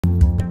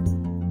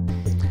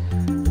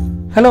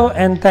Hello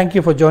and thank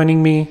you for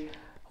joining me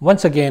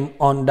once again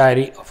on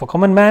Diary of a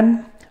Common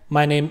Man.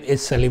 My name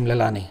is Salim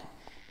Lalani.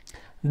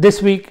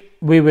 This week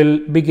we will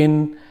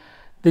begin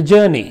the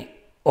journey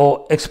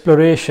or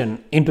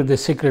exploration into the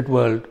secret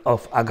world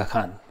of Aga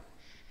Khan.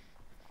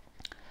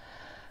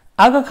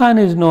 Aga Khan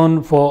is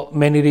known for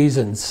many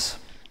reasons.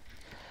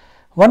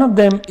 One of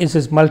them is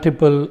his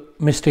multiple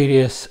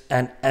mysterious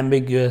and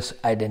ambiguous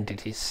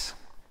identities.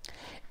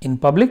 In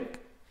public,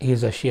 he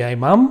is a Shia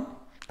Imam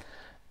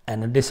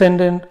and a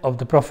descendant of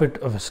the Prophet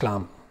of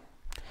Islam.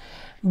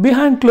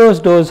 Behind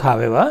closed doors,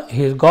 however,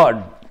 he is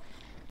God.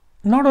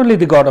 Not only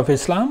the God of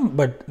Islam,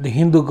 but the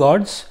Hindu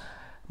gods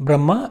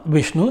Brahma,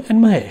 Vishnu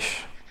and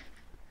Mahesh.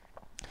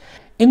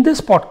 In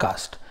this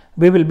podcast,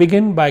 we will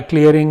begin by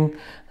clearing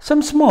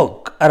some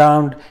smoke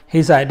around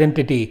his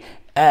identity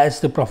as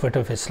the Prophet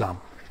of Islam.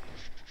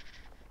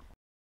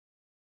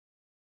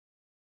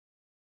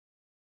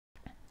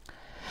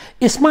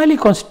 Ismaili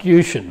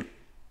Constitution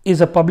is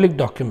a public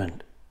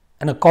document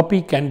and a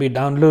copy can be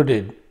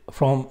downloaded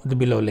from the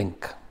below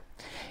link.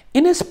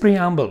 In his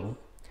preamble,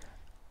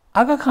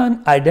 Aga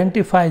Khan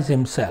identifies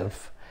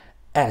himself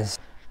as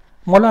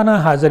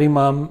Maulana Hazar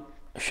Imam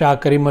Shah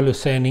Karim al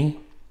Hussaini,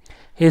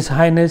 His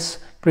Highness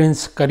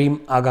Prince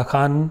Karim Aga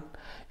Khan,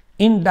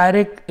 in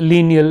direct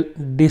lineal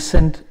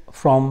descent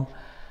from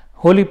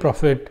Holy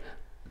Prophet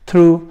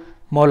through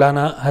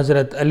Maulana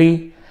Hazrat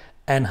Ali,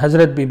 and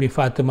Hazrat Bibi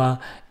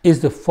Fatima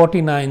is the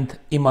 49th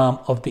Imam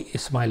of the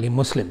Ismaili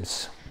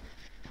Muslims.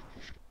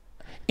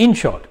 In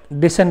short,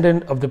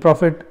 descendant of the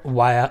Prophet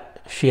via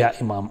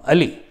Shia Imam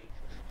Ali.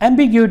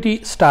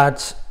 Ambiguity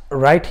starts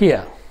right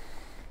here.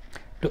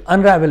 To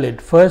unravel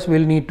it, first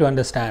we'll need to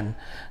understand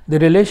the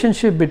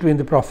relationship between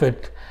the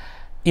Prophet,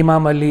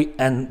 Imam Ali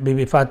and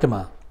Bibi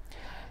Fatima,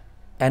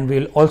 and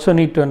we'll also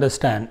need to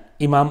understand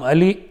Imam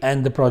Ali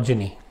and the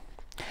progeny.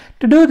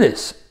 To do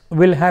this,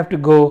 we'll have to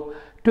go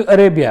to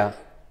Arabia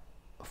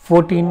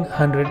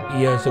 1400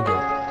 years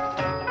ago.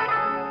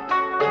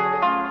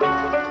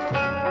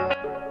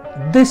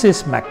 This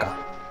is Mecca.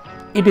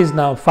 It is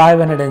now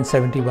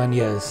 571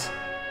 years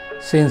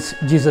since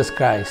Jesus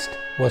Christ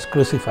was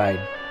crucified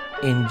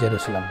in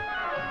Jerusalem.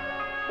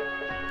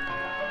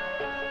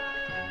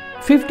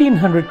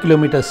 1500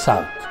 kilometers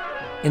south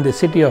in the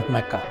city of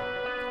Mecca,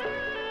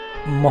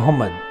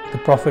 Muhammad, the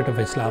Prophet of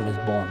Islam, is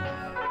born.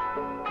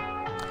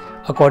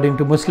 According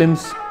to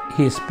Muslims,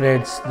 he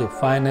spreads the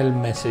final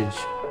message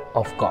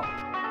of God.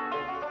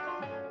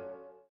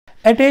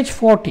 At age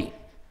 40,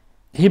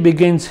 he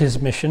begins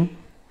his mission.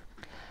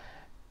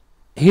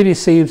 He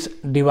receives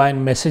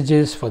divine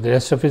messages for the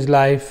rest of his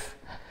life,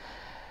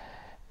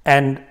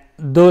 and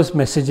those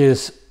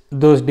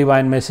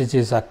divine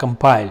messages are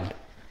compiled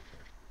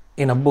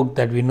in a book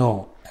that we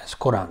know as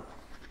Quran.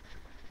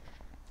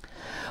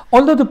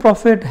 Although the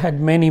Prophet had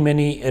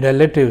many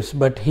relatives,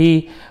 but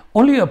he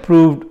only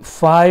approved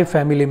 5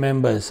 family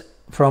members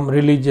from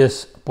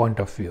religious point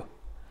of view.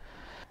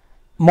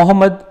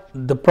 Muhammad,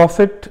 the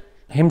Prophet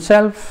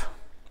himself,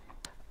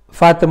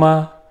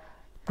 Fatima,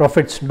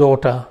 Prophet's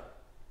daughter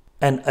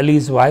and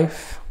Ali's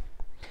wife,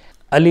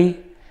 Ali,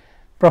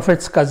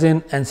 Prophet's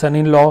cousin and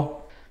son-in-law,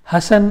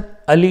 Hassan,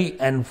 Ali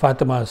and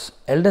Fatima's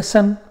elder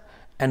son,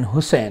 and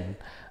Hussein,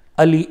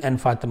 Ali and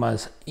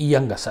Fatima's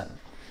younger son.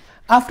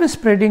 After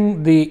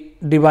spreading the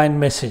divine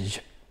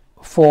message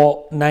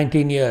for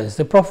 19 years,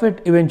 the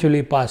Prophet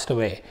eventually passed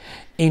away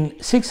in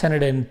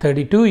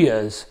 632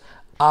 years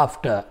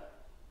after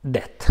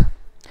death.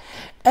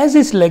 As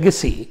his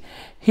legacy,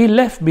 he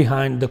left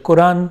behind the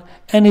Quran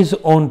and his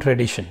own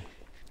tradition.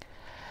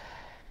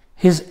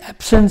 His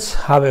absence,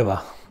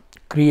 however,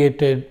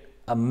 created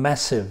a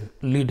massive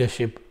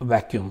leadership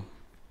vacuum.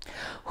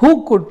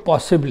 Who could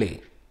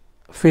possibly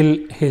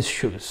fill his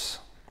shoes?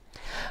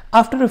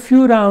 After a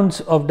few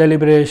rounds of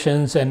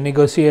deliberations and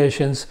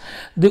negotiations,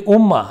 the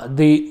Ummah,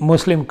 the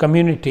Muslim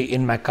community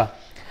in Mecca,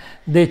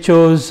 they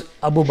chose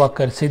Abu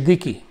Bakr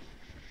Siddiqui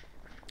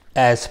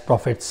as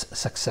Prophet's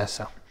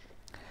successor.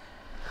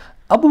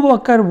 Abu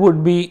Bakr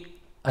would be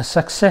a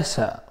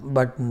successor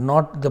but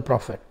not the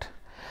Prophet.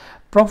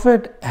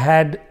 Prophet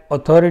had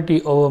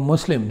authority over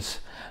Muslims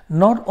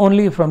not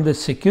only from the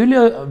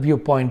secular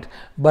viewpoint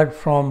but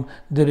from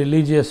the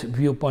religious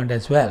viewpoint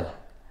as well.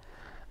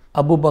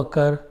 Abu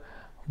Bakr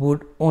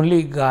would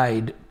only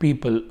guide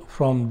people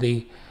from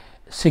the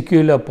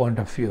secular point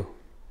of view.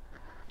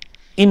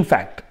 In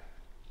fact,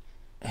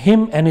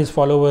 him and his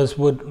followers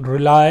would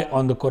rely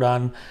on the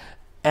Quran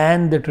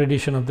and the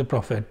tradition of the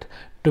Prophet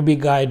to be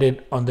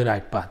guided on the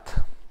right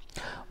path.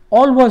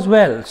 All was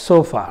well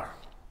so far,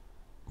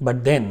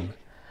 but then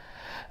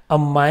a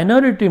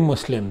minority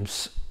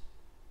Muslims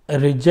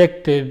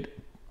rejected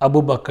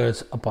Abu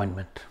Bakr's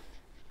appointment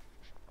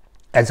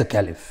as a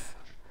caliph.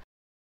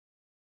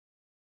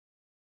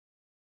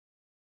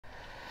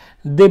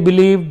 They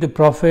believed the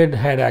Prophet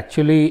had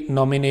actually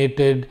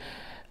nominated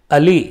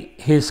Ali,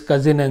 his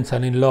cousin and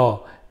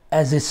son-in-law,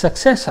 as his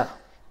successor.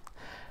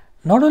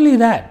 Not only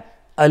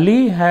that,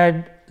 Ali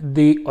had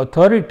the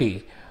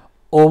authority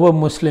over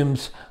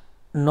Muslims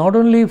not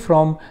only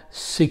from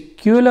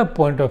secular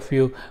point of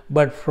view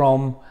but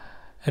from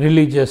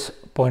religious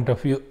point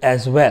of view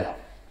as well.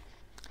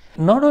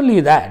 Not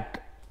only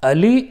that,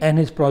 Ali and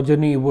his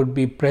progeny would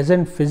be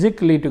present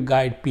physically to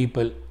guide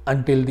people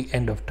until the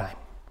end of time.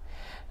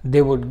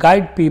 They would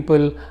guide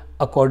people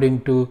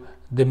according to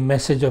the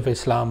message of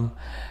Islam,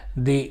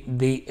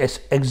 the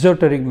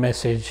exoteric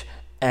message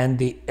and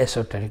the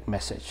esoteric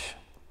message.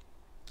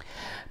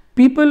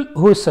 People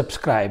who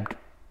subscribed,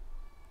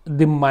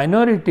 the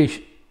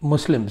minority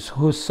Muslims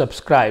who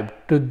subscribed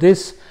to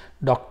this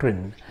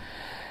doctrine,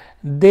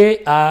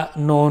 they are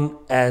known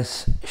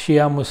as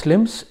Shia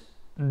Muslims.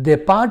 Their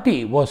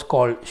party was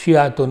called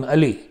Shiatun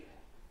Ali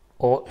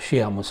or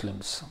Shia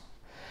Muslims.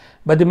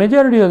 But the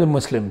majority of the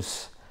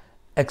Muslims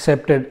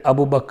accepted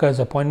Abu Bakr's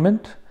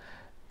appointment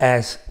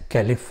as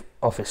Caliph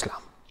of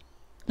Islam.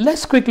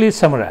 Let's quickly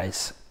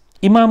summarize.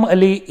 Imam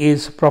Ali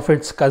is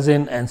Prophet's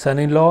cousin and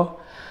son-in-law.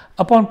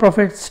 Upon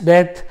Prophet's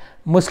death,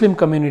 Muslim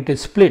community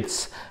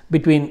splits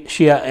between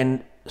Shia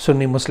and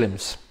Sunni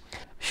Muslims.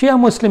 Shia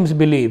Muslims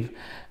believe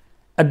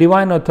a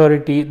divine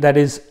authority, that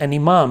is an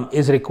Imam,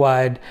 is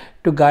required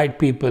to guide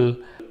people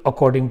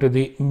according to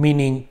the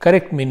meaning,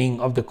 correct meaning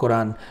of the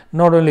Quran,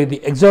 not only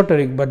the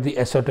exoteric but the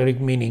esoteric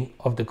meaning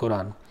of the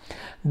Quran.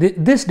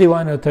 This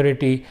divine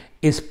authority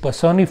is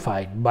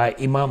personified by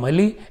Imam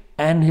Ali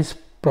and his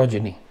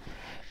progeny.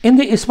 In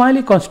the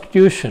Ismaili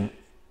constitution,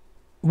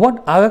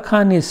 what Aga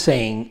Khan is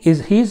saying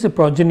is he is the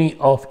progeny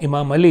of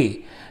Imam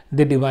Ali,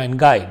 the divine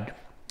guide,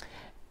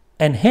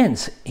 and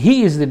hence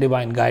he is the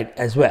divine guide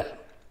as well.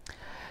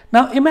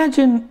 Now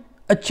imagine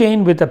a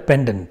chain with a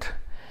pendant.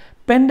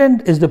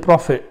 Pendant is the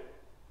Prophet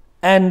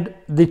and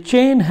the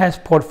chain has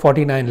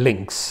 49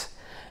 links.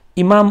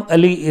 Imam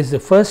Ali is the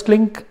first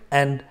link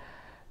and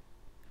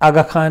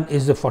Aga Khan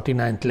is the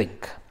 49th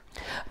link.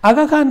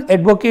 Aga Khan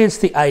advocates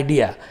the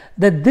idea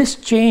that this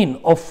chain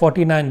of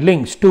 49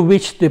 links to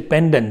which the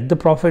pendant, the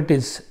Prophet,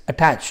 is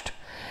attached,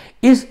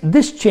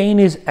 this chain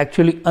is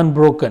actually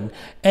unbroken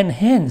and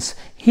hence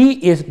he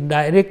is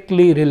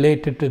directly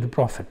related to the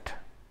Prophet.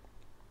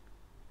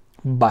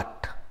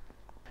 But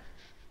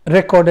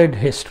recorded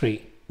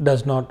history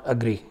does not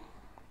agree.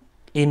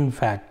 In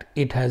fact,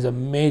 it has a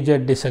major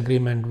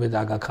disagreement with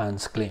Aga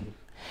Khan's claim.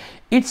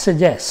 It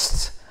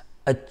suggests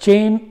a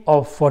chain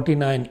of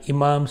 49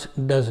 Imams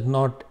does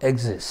not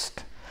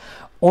exist.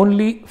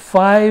 Only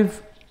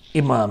 5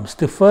 Imams,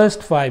 the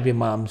first 5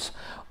 Imams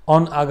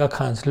on Aga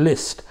Khan's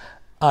list,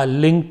 are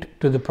linked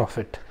to the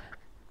Prophet.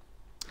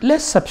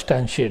 Let's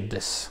substantiate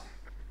this.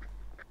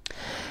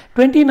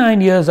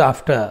 29 years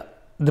after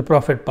the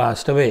Prophet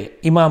passed away,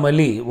 Imam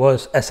Ali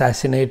was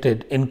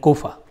assassinated in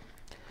Kufa.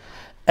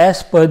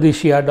 As per the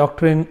Shia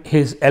doctrine,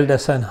 his elder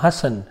son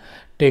Hassan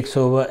takes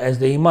over as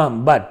the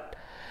Imam, but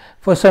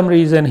for some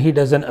reason he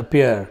doesn't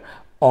appear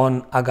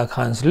on Aga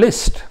Khan's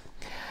list.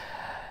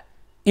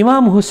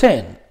 Imam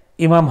Hussein,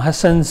 Imam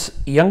Hassan's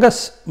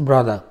youngest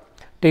brother,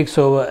 takes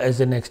over as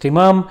the next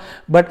Imam,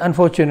 but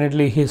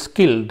unfortunately he is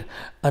killed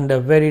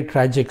under very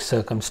tragic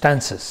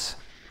circumstances.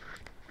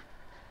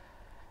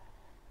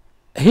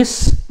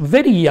 His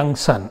very young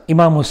son,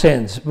 Imam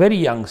Hussein's very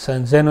young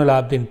son, Zainul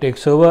Abidin,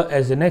 takes over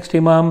as the next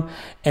Imam,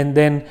 and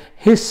then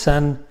his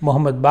son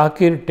Muhammad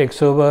Baqir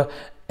takes over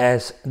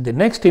as the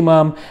next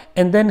Imam,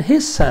 and then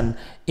his son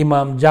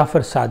Imam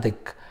Jafar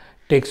Sadiq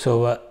takes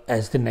over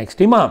as the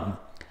next Imam.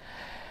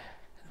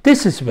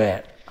 This is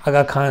where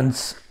Aga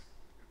Khan's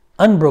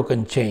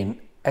unbroken chain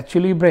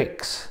actually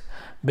breaks,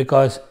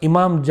 because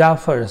Imam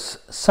Jafar's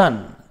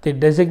son, the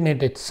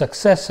designated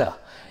successor,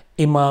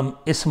 Imam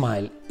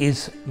Ismail,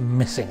 is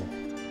missing.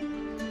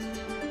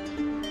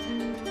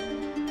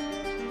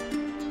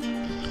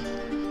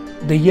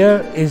 The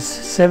year is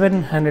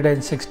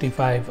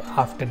 765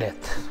 after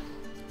death.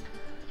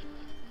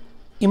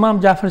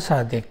 Imam Jafar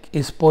Sadiq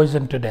is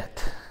poisoned to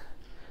death,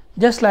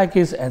 just like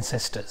his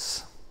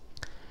ancestors.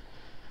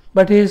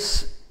 But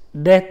his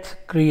death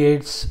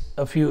creates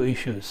a few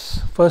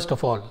issues. First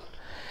of all,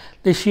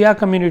 the Shia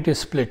community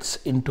splits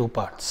in 2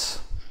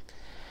 parts.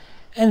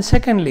 And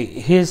secondly,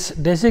 his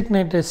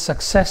designated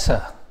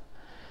successor,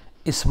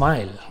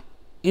 Ismail,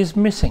 is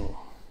missing.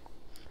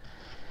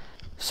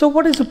 So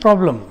what is the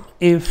problem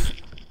if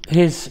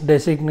his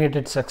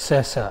designated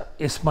successor,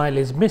 Ismail,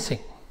 is missing?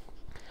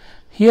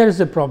 Here is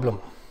the problem.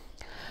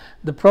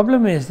 The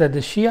problem is that the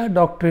Shia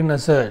doctrine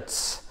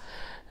asserts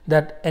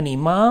that an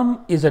Imam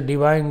is a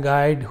divine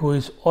guide who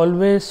is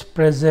always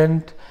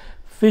present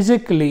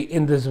physically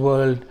in this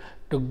world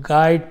to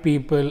guide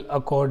people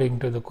according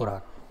to the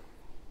Quran.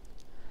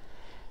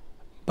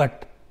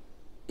 But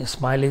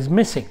Ismail is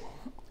missing.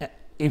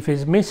 If he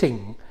is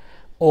missing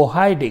or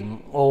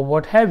hiding or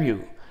what have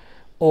you,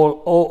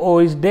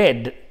 or is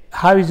dead,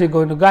 how is he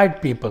going to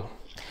guide people?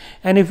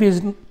 And if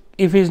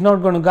he's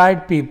not going to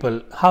guide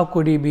people, how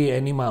could he be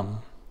an Imam?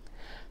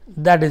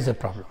 That is the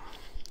problem.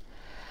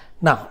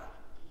 Now,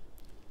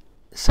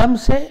 some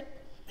say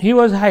he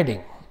was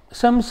hiding.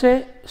 Some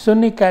say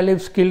Sunni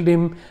caliphs killed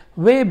him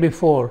way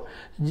before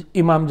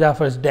Imam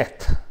Jafar's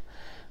death.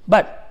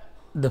 But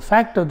the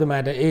fact of the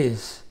matter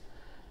is,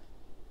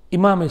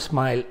 Imam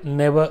Ismail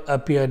never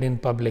appeared in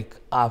public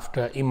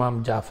after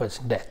Imam Jafar's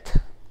death.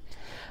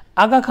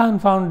 Aga Khan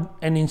found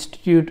an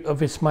institute of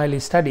Ismaili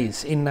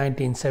studies in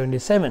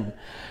 1977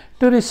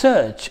 to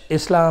research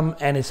Islam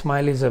and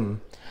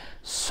Ismailism.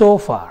 So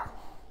far,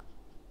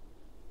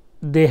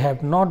 they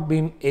have not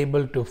been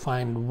able to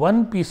find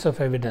one piece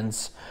of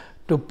evidence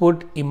to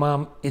put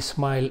Imam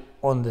Ismail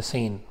on the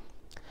scene.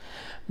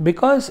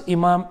 Because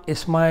Imam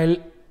Ismail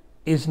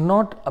is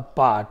not a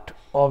part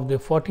of the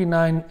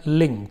 49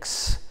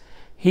 links,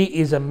 he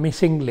is a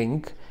missing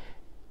link.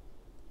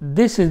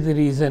 This is the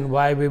reason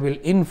why we will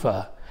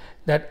infer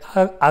that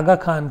Aga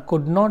Khan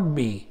could not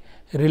be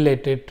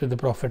related to the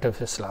Prophet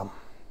of Islam.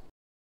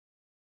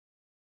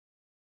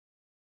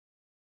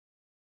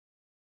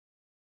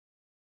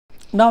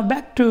 Now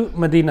back to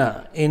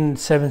Medina. In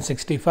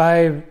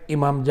 765,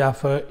 Imam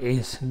Jafar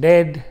is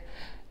dead,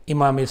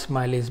 Imam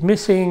Ismail is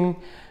missing.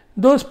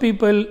 Those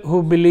people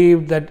who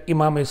believed that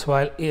Imam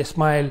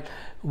Ismail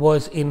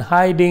was in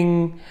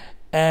hiding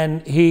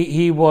and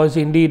he was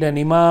indeed an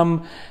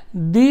Imam,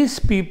 these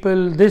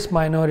people, this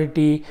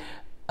minority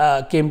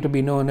came to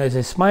be known as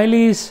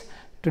Ismailis.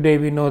 Today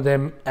we know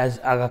them as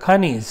Aga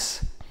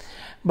Khanis.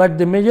 But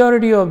the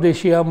majority of the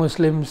Shia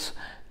Muslims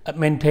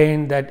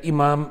maintained that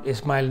Imam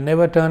Ismail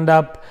never turned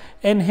up,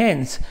 and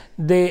hence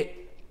they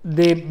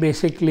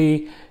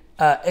basically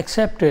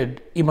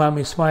accepted Imam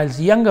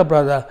Ismail's younger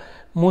brother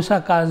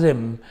Musa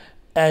Kazim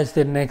as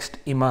the next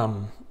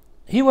Imam.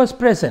 He was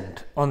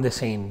present on the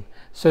scene,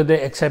 so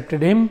they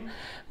accepted him.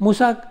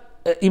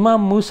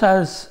 Imam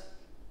Musa's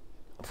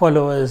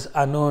followers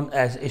are known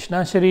as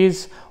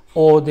Ishnasharis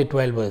or the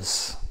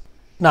Twelvers.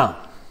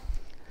 Now,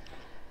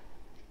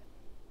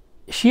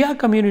 Shia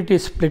community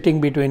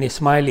splitting between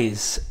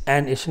Ismailis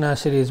and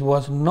Ishnasharis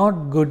was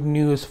not good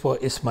news for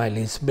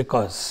Ismailis,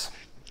 because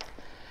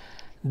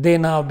they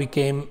now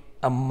became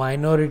a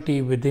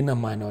minority within a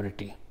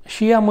minority.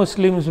 Shia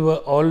Muslims were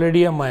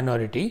already a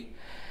minority,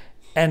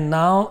 and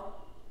now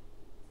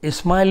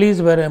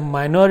Ismailis were a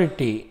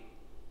minority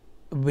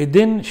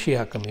within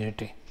Shia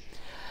community.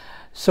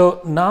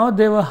 So now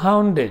they were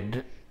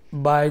hounded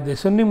by the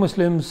Sunni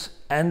Muslims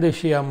and the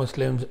Shia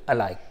Muslims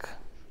alike.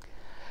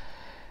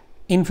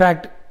 In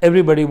fact,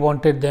 everybody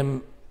wanted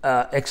them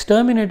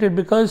exterminated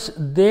because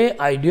their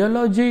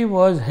ideology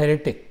was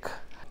heretic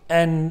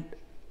and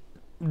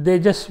they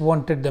just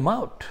wanted them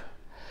out.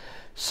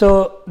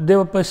 So they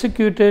were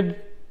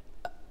persecuted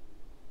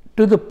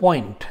to the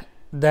point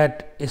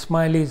that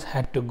Ismailis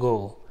had to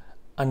go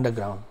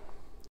underground.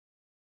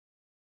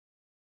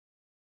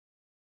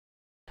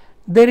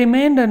 They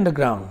remained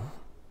underground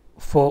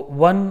for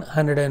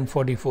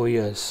 144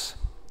 years,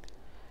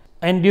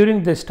 and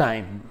during this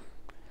time,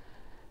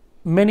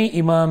 many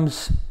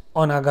Imams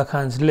on Aga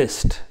Khan's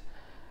list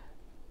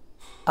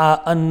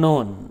are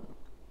unknown,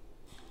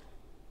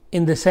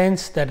 in the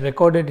sense that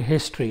recorded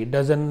history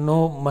doesn't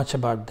know much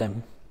about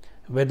them,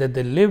 whether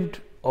they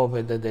lived or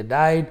whether they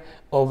died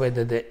or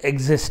whether they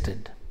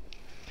existed.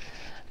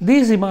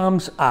 These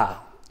Imams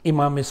are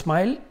Imam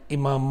Ismail,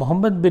 Imam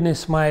Muhammad bin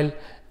Ismail,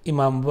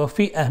 Imam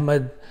Wafi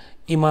Ahmad,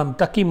 Imam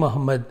Taqi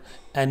Muhammad,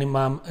 and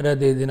Imam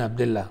Radhiddin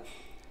Abdullah.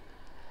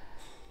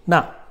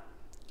 Now,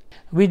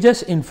 we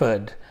just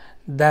inferred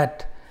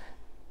that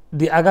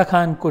the Aga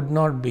Khan could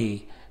not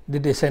be the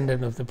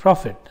descendant of the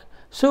Prophet.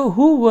 So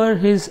who were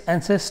his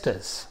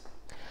ancestors?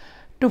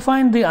 To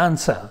find the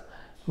answer,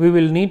 we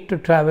will need to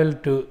travel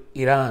to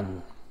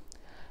Iran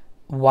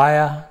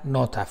via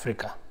North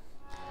Africa.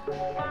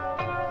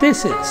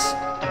 This is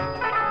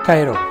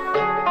Cairo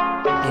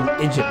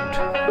in Egypt,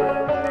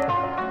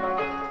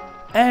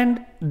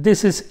 and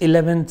this is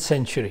 11th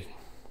century.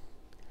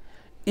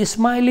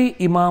 Ismaili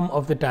Imam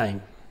of the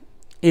time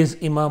is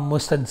Imam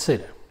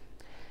Mustansir,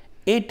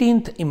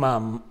 18th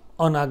Imam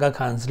on Aga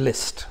Khan's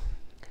list.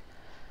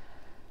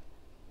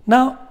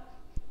 Now,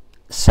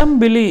 some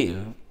believe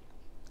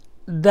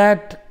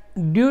that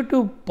due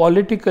to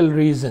political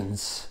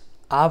reasons,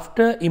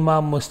 after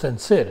Imam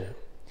Mustansir,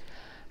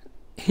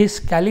 his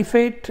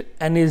caliphate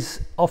and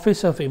his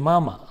office of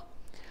Imama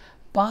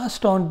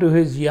passed on to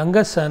his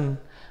younger son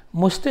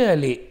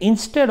Musta'ali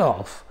instead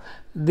of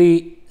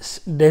the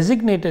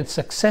designated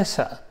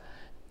successor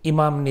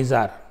Imam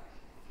Nizar.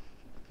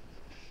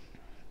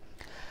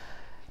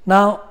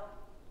 Now,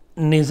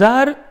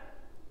 Nizar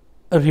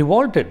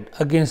revolted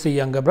against the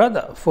younger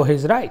brother for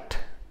his right,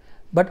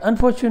 but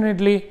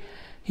unfortunately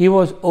he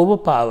was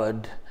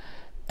overpowered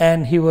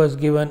and he was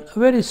given a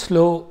very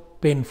slow,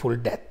 painful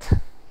death.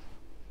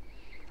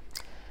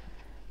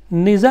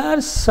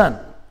 Nizar's son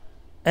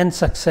and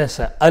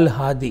successor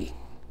Al-Hadi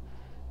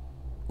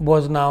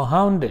was now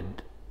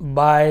hounded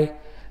by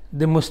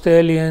the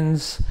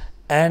Mustalians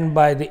and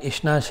by the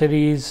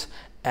Ishnasharis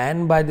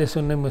and by the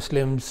Sunni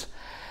Muslims.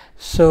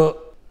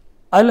 So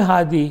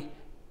Al-Hadi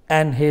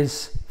and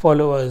his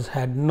followers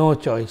had no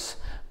choice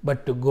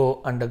but to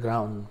go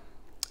underground.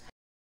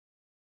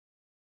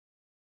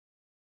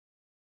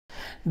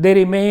 They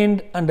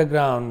remained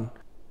underground.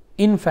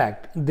 In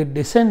fact, the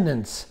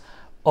descendants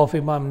of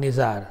Imam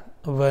Nizar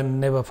were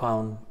never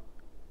found.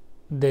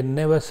 They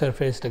never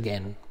surfaced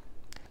again.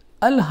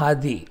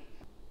 Al-Hadi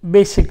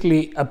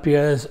basically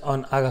appears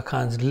on Aga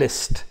Khan's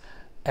list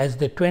as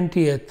the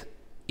 20th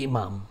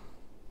Imam.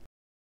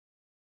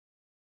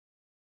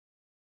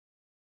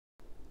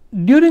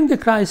 During the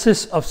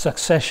crisis of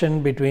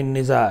succession between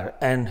Nizar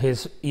and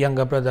his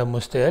younger brother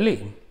Musta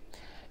Ali,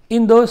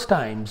 in those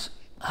times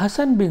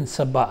Hassan bin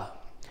Sabah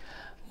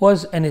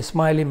was an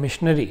Ismaili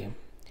missionary,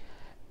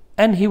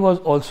 and he was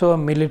also a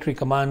military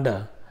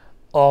commander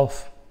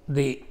of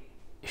the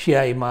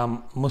Shia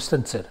Imam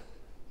Mustansir,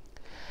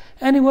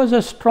 and he was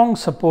a strong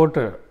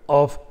supporter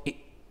of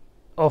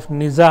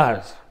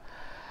Nizar's.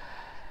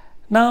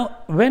 Now,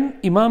 when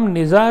Imam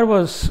Nizar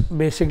was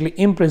basically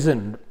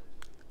imprisoned,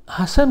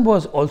 Hassan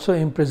was also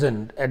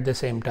imprisoned at the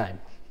same time.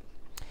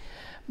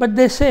 But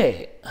they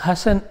say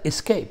Hassan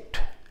escaped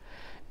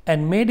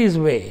and made his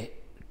way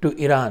to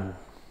Iran.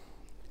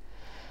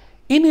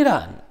 In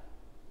Iran,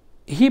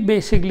 he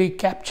basically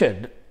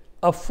captured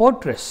a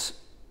fortress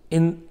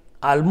in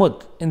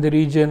Almut in the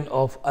region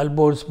of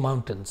Alborz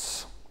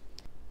mountains.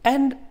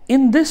 And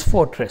in this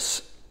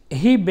fortress,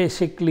 he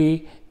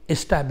basically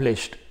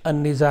established a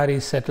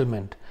Nizari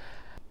settlement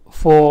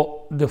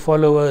for the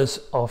followers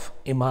of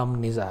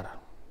Imam Nizar.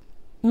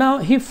 Now,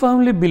 he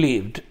firmly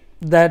believed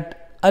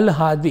that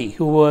Al-Hadi,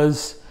 who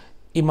was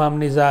Imam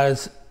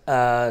Nizar's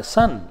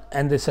son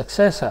and the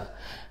successor,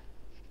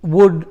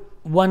 would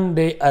one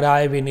day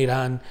arrive in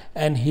Iran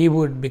and he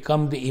would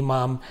become the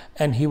Imam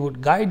and he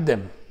would guide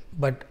them.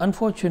 But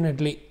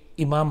unfortunately,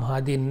 Imam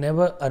Hadi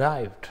never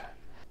arrived.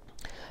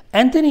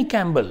 Anthony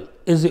Campbell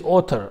is the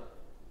author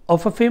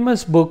of a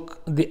famous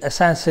book, The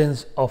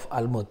Assassins of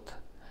Almut.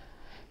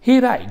 He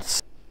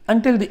writes,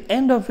 until the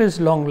end of his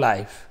long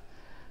life,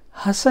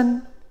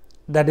 Hassan,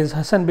 that is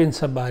Hassan bin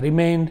Sabah,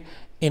 remained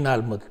in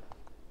Almut,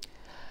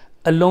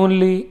 a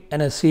lonely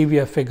and a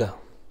severe figure,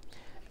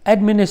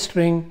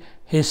 administering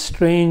his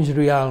strange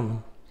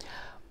realm,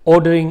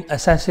 ordering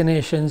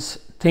assassinations,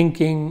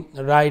 thinking,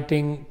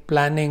 writing,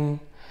 planning,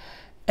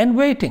 and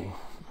waiting.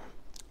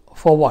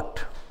 For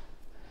what?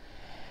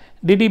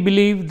 Did he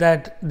believe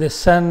that the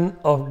son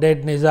of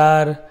dead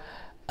Nizar,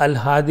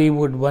 Al-Hadi,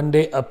 would one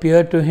day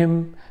appear to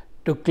him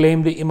to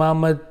claim the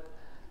imamat?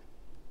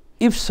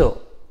 If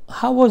so,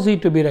 how was he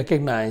to be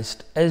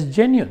recognized as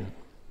genuine?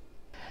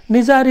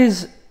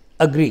 Nizaris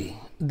agree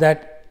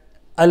that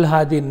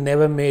Al-Hadi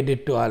never made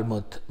it to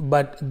Almut,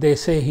 but they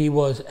say he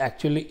was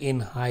actually in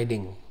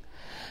hiding.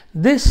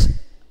 This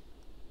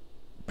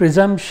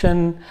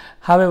presumption,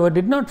 however,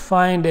 did not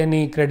find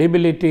any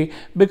credibility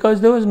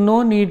because there was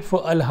no need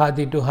for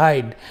Al-Hadi to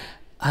hide.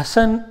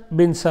 Hassan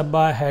bin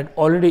Sabah had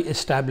already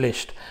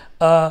established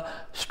a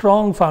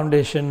strong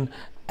foundation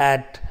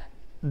at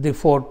the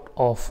fort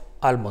of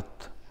Almut.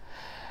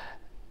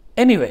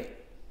 Anyway,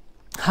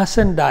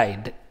 Hassan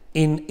died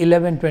in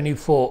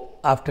 1124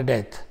 after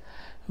death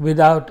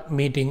without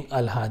meeting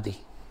Al-Hadi.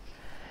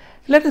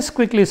 Let us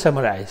quickly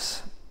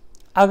summarize.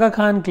 Aga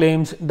Khan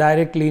claims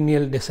direct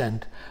lineal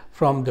descent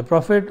from the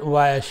Prophet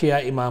via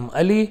Shia Imam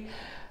Ali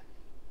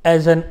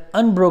as an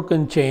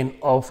unbroken chain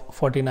of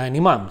 49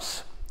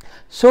 Imams.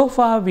 So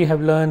far we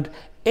have learned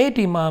 8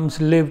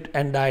 Imams lived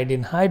and died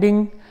in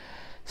hiding.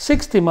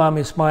 6th Imam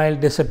Ismail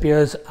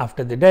disappears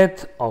after the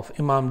death of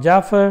Imam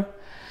Jafar.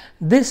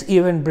 This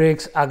event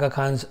breaks Aga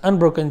Khan's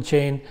unbroken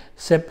chain,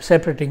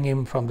 separating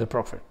him from the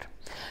Prophet.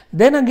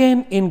 Then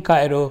again in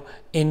Cairo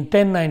in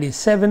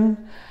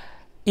 1097,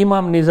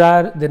 Imam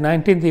Nizar, the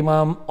 19th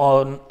Imam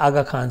on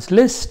Aga Khan's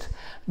list,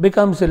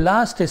 becomes the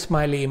last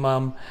Ismaili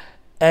Imam,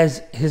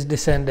 as his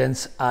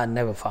descendants are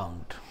never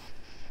found.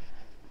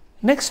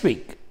 Next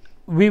week,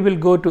 we will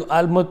go to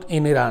Almut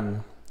in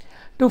Iran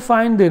to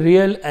find the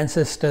real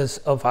ancestors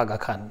of Aga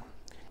Khan.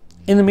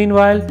 In the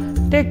meanwhile,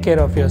 take care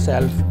of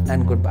yourself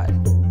and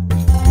goodbye.